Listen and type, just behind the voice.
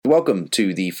Welcome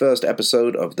to the first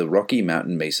episode of the Rocky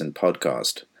Mountain Mason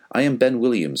podcast. I am Ben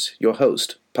Williams, your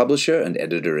host, publisher and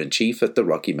editor-in-chief at the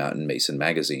Rocky Mountain Mason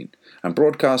magazine. I'm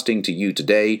broadcasting to you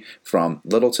today from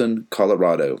Littleton,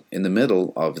 Colorado, in the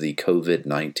middle of the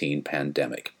COVID-19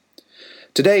 pandemic.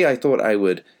 Today I thought I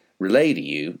would relay to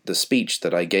you the speech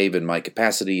that I gave in my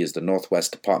capacity as the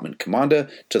Northwest Department Commander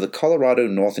to the Colorado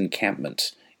North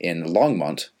Encampment in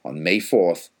Longmont on May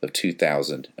 4th of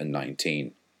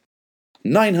 2019.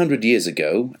 900 years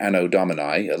ago, Anno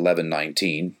Domini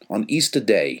 1119, on Easter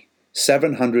Day,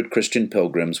 700 Christian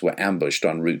pilgrims were ambushed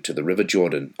en route to the River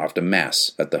Jordan after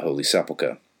Mass at the Holy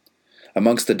Sepulchre.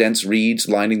 Amongst the dense reeds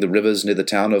lining the rivers near the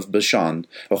town of Bashan,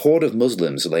 a horde of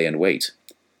Muslims lay in wait.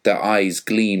 Their eyes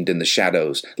gleamed in the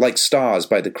shadows, like stars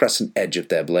by the crescent edge of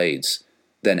their blades,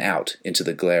 then out into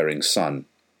the glaring sun.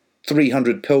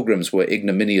 300 pilgrims were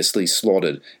ignominiously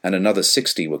slaughtered, and another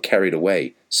 60 were carried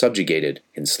away, subjugated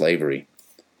in slavery.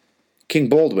 King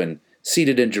Baldwin,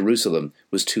 seated in Jerusalem,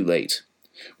 was too late.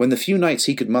 When the few knights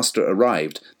he could muster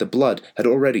arrived, the blood had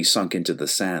already sunk into the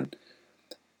sand.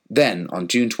 Then, on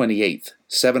June 28th,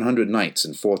 700 knights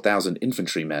and 4,000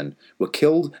 infantrymen were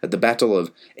killed at the Battle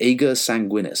of Ager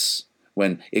Sanguinis,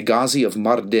 when Igazi of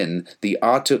Mardin, the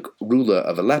Artuk ruler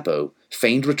of Aleppo,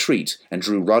 feigned retreat and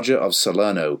drew Roger of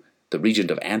Salerno, the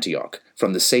regent of Antioch,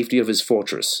 from the safety of his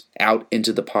fortress, out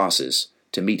into the passes,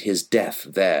 to meet his death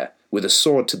there, with a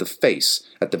sword to the face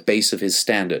at the base of his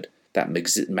standard, that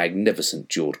magnificent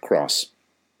jeweled cross.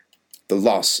 The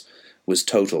loss was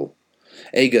total.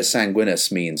 Ager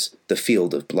Sanguinis means the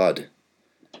field of blood.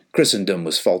 Christendom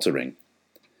was faltering.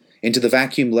 Into the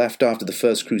vacuum left after the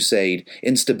First Crusade,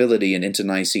 instability and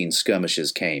internecine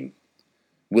skirmishes came.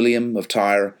 William of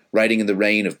Tyre, writing in the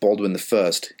reign of Baldwin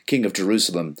I, King of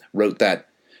Jerusalem, wrote that,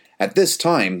 "At this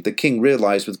time the king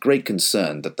realized with great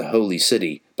concern that the holy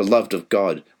city, beloved of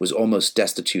God, was almost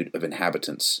destitute of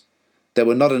inhabitants. There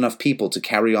were not enough people to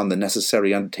carry on the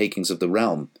necessary undertakings of the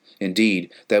realm.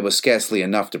 Indeed, there were scarcely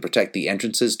enough to protect the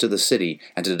entrances to the city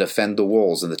and to defend the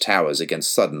walls and the towers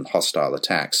against sudden hostile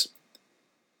attacks.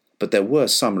 But there were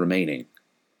some remaining,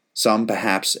 some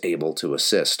perhaps able to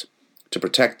assist, to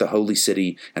protect the holy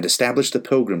city and establish the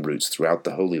pilgrim routes throughout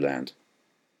the Holy Land.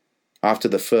 After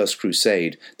the First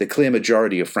Crusade, the clear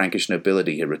majority of Frankish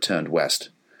nobility had returned west,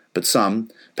 but some,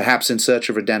 perhaps in search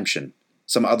of redemption,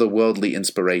 some otherworldly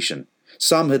inspiration,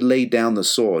 some had laid down the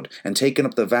sword and taken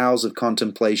up the vows of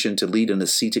contemplation to lead an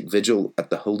ascetic vigil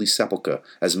at the Holy Sepulchre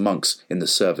as monks in the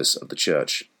service of the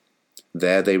Church.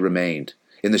 There they remained,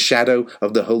 in the shadow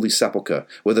of the Holy Sepulchre,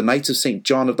 where the Knights of St.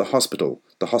 John of the Hospital,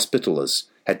 the Hospitallers,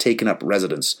 had taken up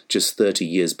residence just 30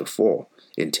 years before,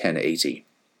 in 1080.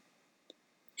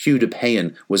 Hugh de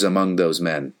Payens was among those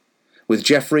men. With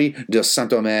Geoffrey de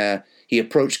Saint-Omer, he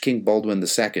approached King Baldwin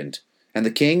II, and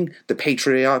the king, the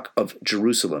Patriarch of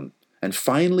Jerusalem, and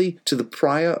finally to the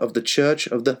prior of the Church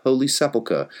of the Holy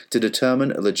Sepulchre to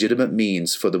determine a legitimate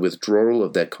means for the withdrawal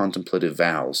of their contemplative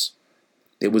vows.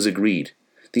 It was agreed.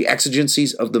 The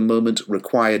exigencies of the moment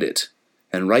required it,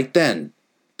 and right then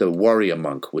the warrior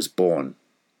monk was born.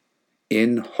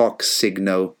 In hoc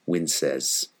signo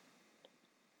vinces.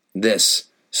 This,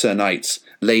 Sir Knights,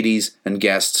 ladies, and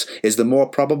guests, is the more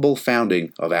probable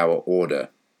founding of our order.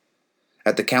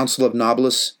 At the Council of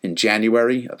Nablus in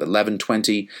January of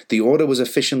 1120, the order was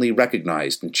officially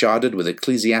recognized and chartered with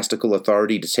ecclesiastical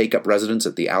authority to take up residence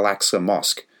at the Al-Aqsa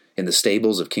Mosque in the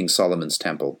stables of King Solomon's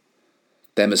Temple.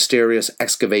 Their mysterious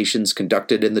excavations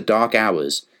conducted in the dark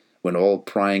hours, when all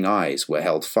prying eyes were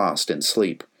held fast in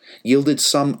sleep, yielded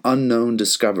some unknown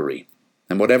discovery,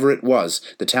 and whatever it was,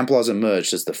 the Templars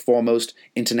emerged as the foremost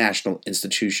international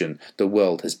institution the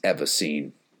world has ever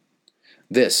seen.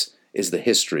 This is the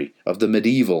history of the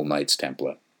medieval Knights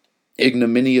Templar.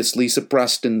 Ignominiously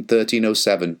suppressed in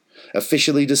 1307,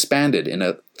 officially disbanded in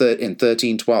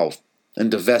 1312, and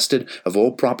divested of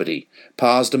all property,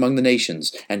 passed among the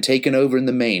nations, and taken over in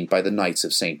the main by the Knights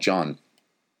of St. John.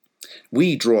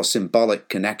 We draw symbolic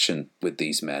connection with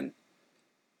these men.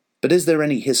 But is there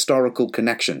any historical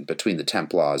connection between the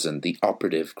Templars and the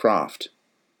operative craft?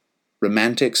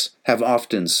 Romantics have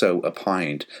often so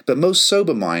opined, but most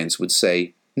sober minds would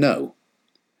say no.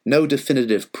 No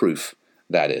definitive proof,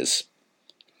 that is.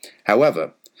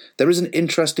 However, there is an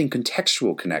interesting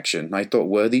contextual connection I thought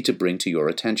worthy to bring to your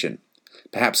attention,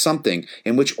 perhaps something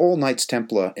in which all Knights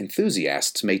Templar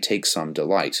enthusiasts may take some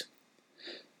delight.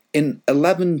 In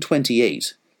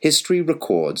 1128, history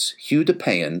records Hugh de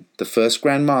Payens, the first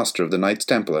Grand Master of the Knights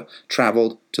Templar,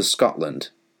 travelled to Scotland.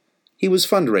 He was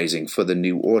fundraising for the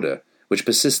new order, which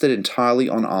persisted entirely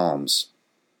on alms.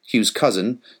 Hugh's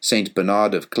cousin, Saint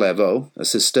Bernard of Clairvaux, a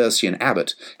Cistercian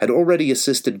abbot, had already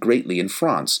assisted greatly in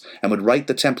France and would write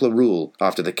the Templar rule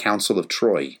after the Council of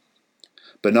Troyes.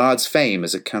 Bernard's fame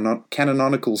as a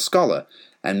canonical scholar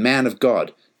and man of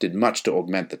God did much to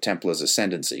augment the Templars'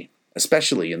 ascendancy,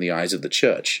 especially in the eyes of the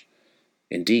Church.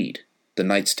 Indeed, the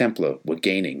Knights Templar were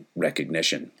gaining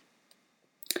recognition.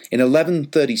 In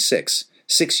 1136,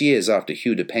 6 years after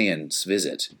Hugh de Payen's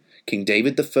visit, King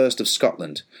David I of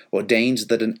Scotland ordained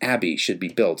that an abbey should be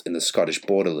built in the Scottish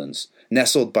borderlands,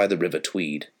 nestled by the River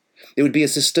Tweed. It would be a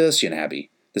Cistercian abbey,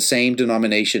 the same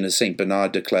denomination as St.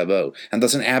 Bernard de Clairvaux, and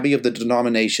thus an abbey of the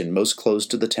denomination most close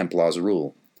to the Templars'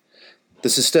 rule. The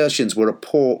Cistercians were a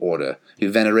poor order who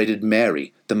venerated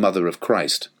Mary, the Mother of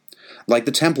Christ. Like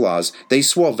the Templars, they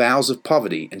swore vows of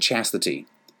poverty and chastity.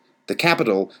 The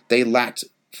capital they lacked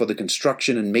for the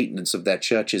construction and maintenance of their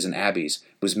churches and abbeys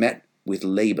was met with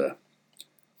labor.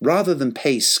 Rather than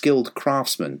pay skilled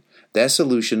craftsmen, their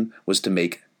solution was to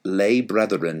make lay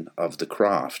brethren of the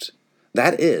craft.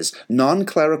 That is,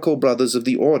 non-clerical brothers of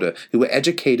the order who were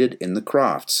educated in the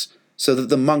crafts, so that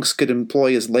the monks could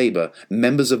employ as labor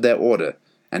members of their order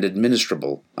and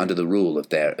administrable under the rule of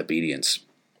their obedience.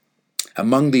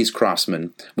 Among these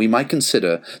craftsmen, we might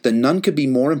consider that none could be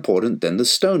more important than the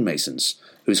stonemasons,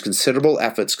 whose considerable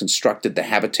efforts constructed the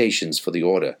habitations for the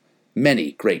order,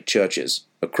 many great churches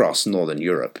across northern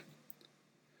Europe.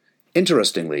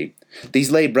 Interestingly,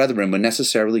 these lay brethren were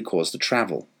necessarily caused to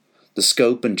travel. The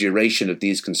scope and duration of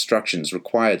these constructions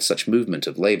required such movement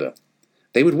of labor.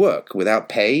 They would work without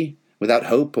pay, without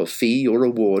hope of fee or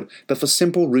reward, but for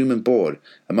simple room and board,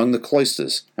 among the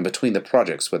cloisters and between the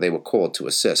projects where they were called to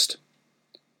assist.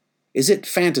 Is it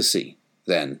fantasy,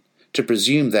 then, to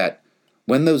presume that,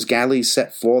 when those galleys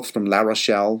set forth from La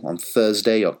Rochelle on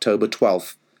Thursday, October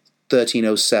 12th,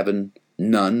 1307,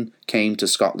 none came to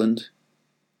Scotland,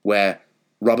 where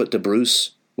Robert de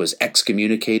Bruce was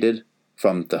excommunicated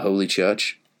from the Holy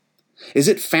Church? Is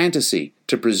it fantasy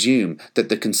to presume that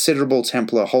the considerable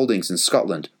Templar holdings in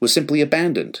Scotland were simply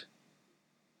abandoned?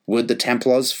 Would the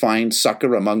Templars find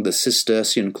succor among the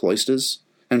Cistercian cloisters,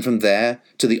 and from there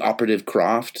to the operative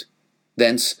craft,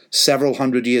 thence, several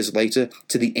hundred years later,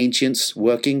 to the ancients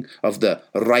working of the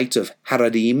Rite of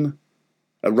Haradim,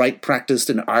 a rite practiced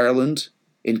in Ireland,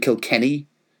 in Kilkenny,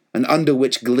 and under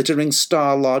which glittering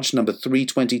Star Lodge No.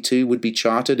 322 would be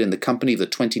chartered in the company of the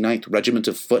 29th Regiment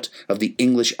of Foot of the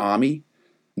English Army,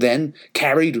 then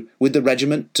carried with the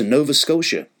regiment to Nova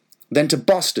Scotia, then to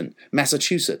Boston,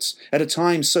 Massachusetts, at a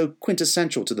time so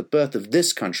quintessential to the birth of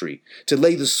this country, to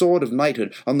lay the sword of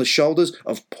knighthood on the shoulders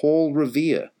of Paul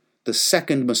Revere, the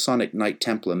second Masonic Knight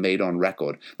Templar made on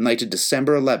record, knighted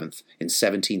December 11th in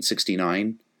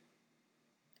 1769.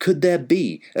 Could there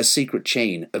be a secret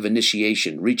chain of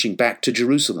initiation reaching back to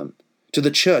Jerusalem, to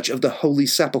the Church of the Holy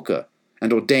Sepulchre,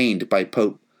 and ordained by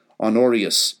Pope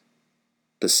Honorius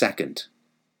II?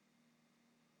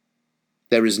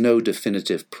 There is no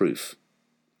definitive proof,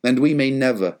 and we may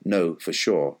never know for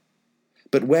sure.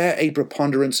 But where a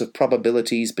preponderance of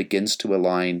probabilities begins to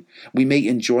align, we may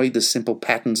enjoy the simple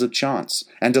patterns of chance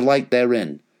and delight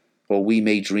therein, or we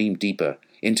may dream deeper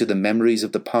into the memories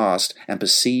of the past and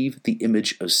perceive the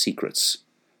image of secrets.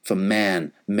 For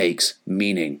man makes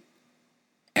meaning,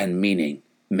 and meaning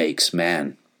makes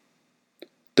man.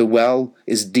 The well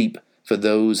is deep for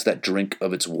those that drink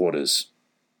of its waters.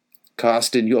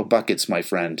 Cast in your buckets, my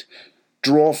friend.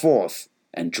 Draw forth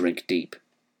and drink deep.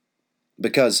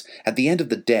 Because, at the end of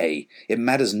the day, it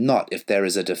matters not if there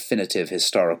is a definitive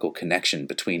historical connection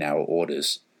between our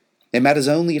orders. It matters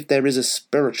only if there is a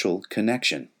spiritual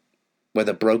connection.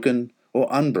 Whether broken or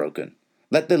unbroken,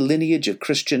 let the lineage of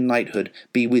Christian knighthood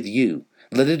be with you.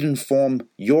 Let it inform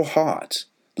your heart.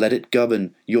 Let it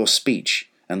govern your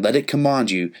speech, and let it command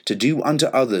you to do unto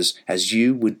others as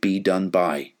you would be done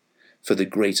by, for the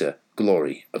greater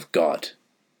glory of God.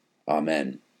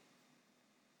 Amen.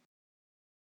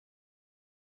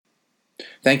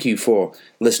 Thank you for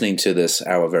listening to this,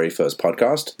 our very first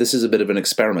podcast. This is a bit of an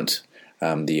experiment.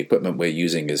 The equipment we're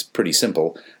using is pretty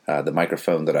simple. The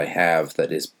microphone that I have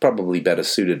that is probably better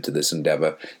suited to this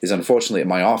endeavor is unfortunately at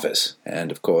my office.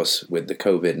 And of course, with the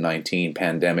COVID-19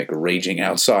 pandemic raging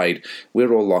outside,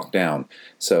 we're all locked down.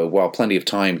 So while plenty of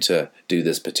time to do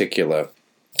this particular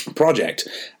project,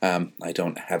 I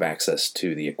don't have access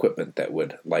to the equipment that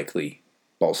would likely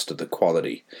bolster the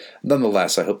quality.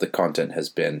 Nonetheless, I hope the content has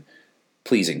been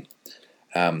pleasing.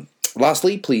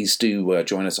 Lastly, please do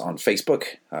join us on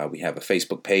Facebook. We have a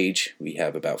Facebook page. We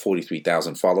have about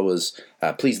 43,000 followers.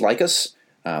 Please like us.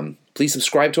 Please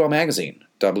subscribe to our magazine,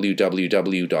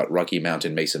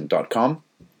 www.rockymountainmason.com.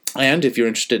 And if you're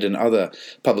interested in other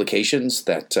publications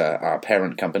that our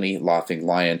parent company, Laughing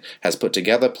Lion, has put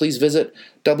together, please visit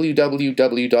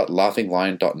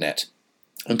www.laughinglion.net.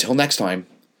 Until next time,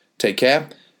 take care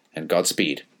and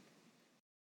Godspeed.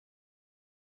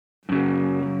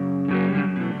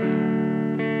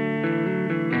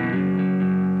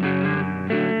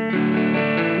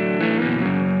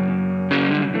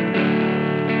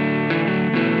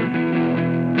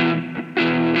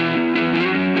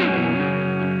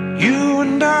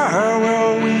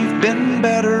 Well, we've been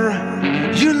better.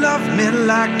 You love me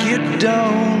like you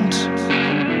don't.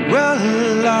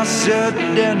 Well, I said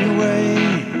anyway.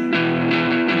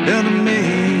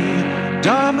 Enemy,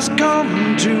 time has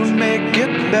come to make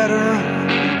it better.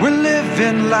 We're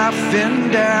living life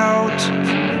in doubt.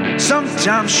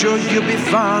 Sometimes sure you'll be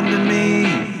finding me.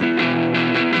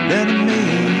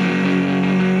 Enemy,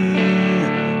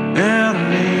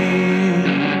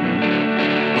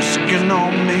 working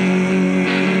on me.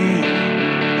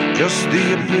 Just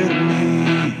the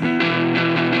epitome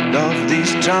of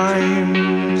these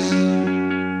times.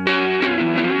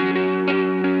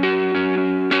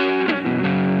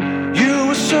 You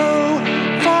were so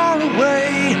far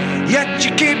away, yet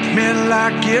you keep me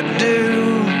like you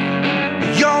do.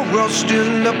 Your world's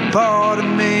still a part of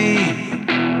me.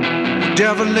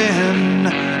 Devil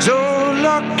in, so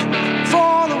look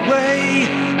far away,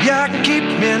 yeah, keep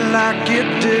me like you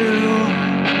do.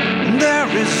 There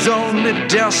is only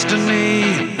destiny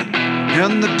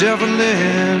and the devil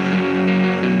in,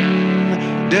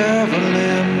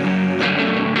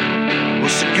 we're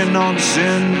sicking on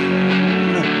sin.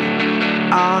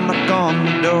 I knock on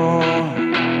the door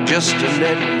just to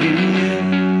let you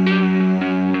in.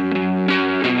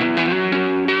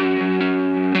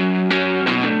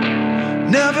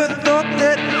 Never thought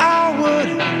that I would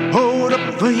hold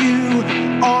up for you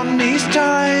on these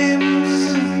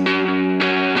times.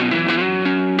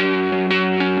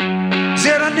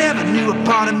 Said I never knew a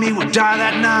part of me would die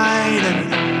that night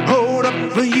and hold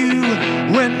up for you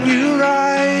when you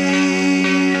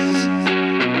rise.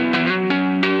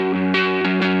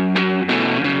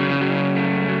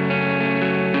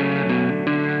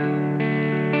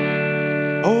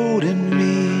 Holding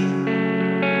me,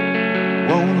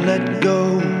 won't let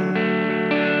go.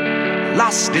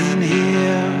 Lost in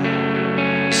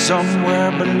here,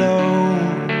 somewhere below.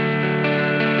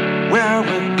 Where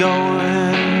we're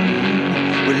going,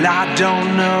 well, I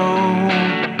don't know.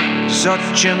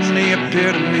 Such in the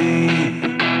epitome,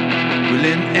 well,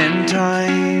 in end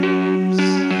times.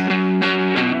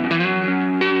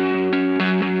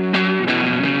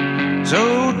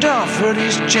 So doff for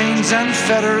these chains and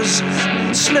fetters,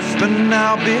 slipping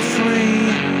I'll be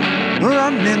free,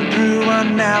 running through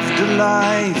an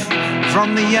afterlife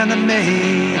from the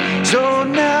enemy. So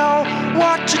now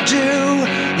what to do?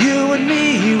 You and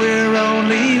me, we're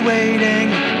only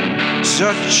waiting,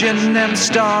 searching them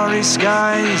starry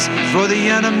skies for the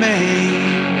enemy.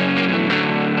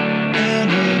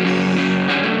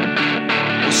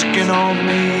 Whisking on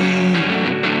me,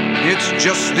 it's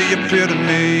just the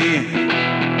epitome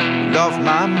of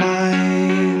my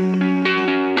mind.